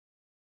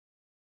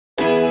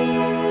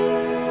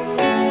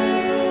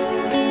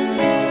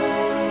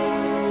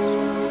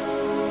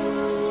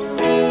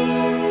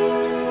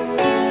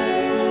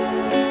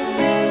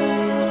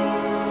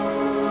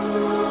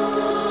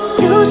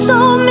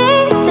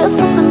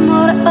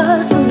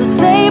us and the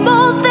same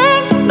old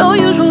thing, no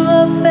usual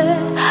affair.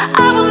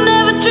 I will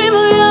never dream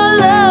of your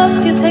love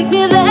till you take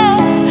me there,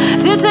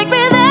 till you take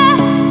me there.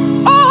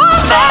 Oh,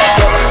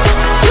 baby,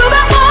 you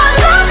got more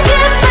love to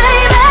give,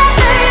 baby.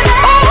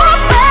 Oh,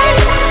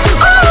 baby,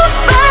 oh,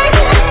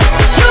 baby,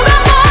 you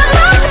got more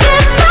love to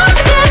give, love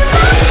to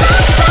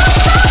give,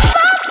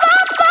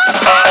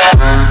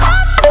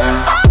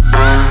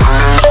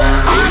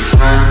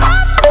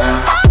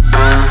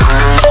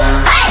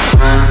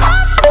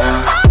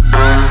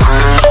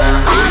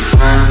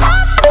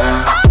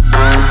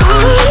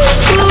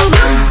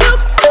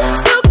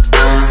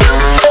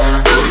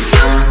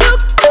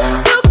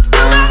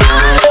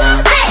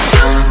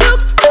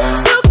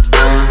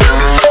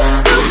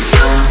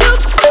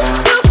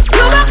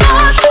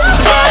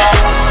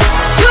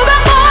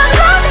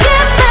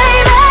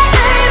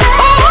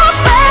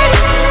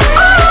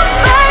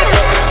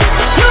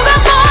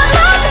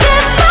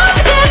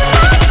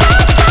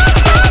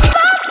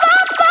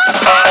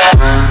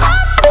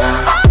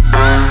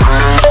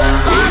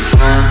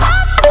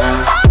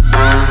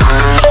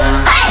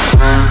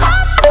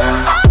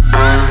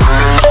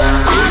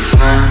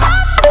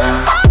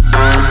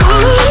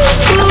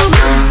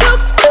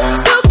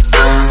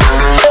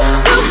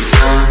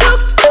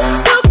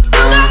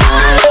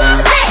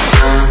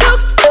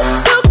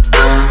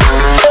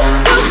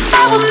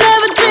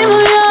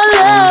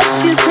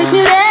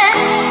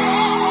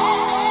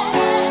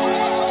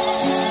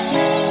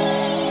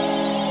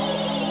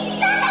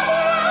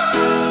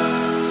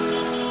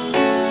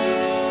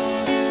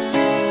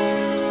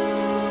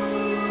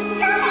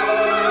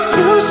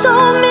 you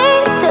show me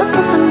there's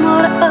something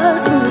more to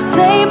us than the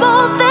same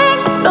old thing,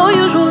 no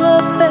usual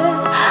affair.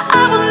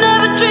 I will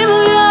never dream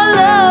of your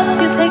love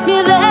till you take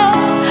me there,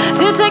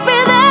 till you take me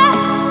there.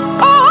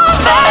 Oh,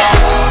 baby,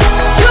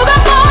 you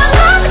got more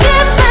love to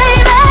give,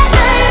 baby.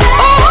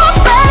 Oh,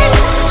 baby,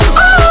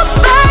 oh,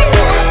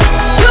 baby,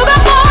 you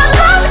got more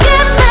love to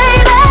give,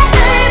 baby.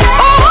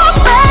 Oh,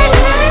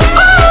 baby,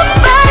 oh,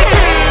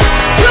 baby,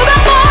 you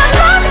got more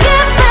love to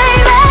give,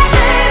 baby.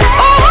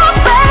 Oh,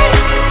 baby,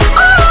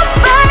 oh,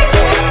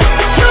 baby,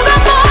 you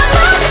got more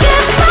love to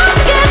give, love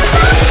to give,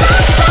 love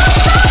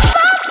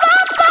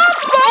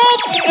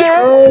to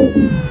give.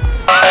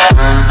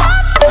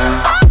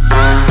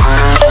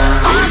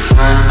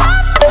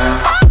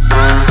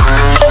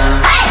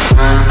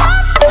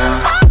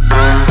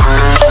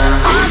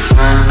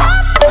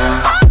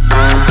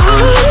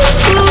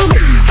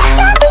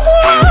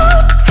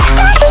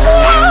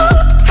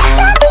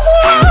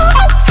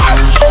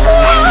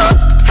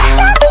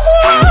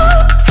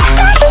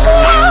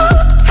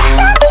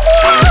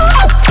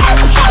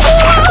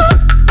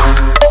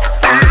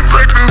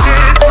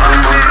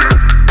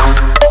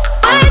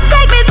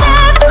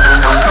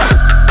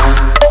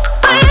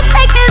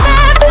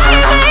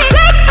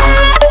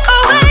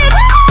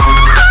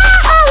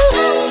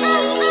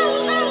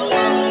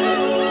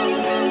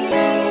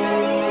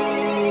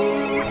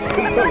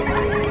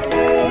 Go.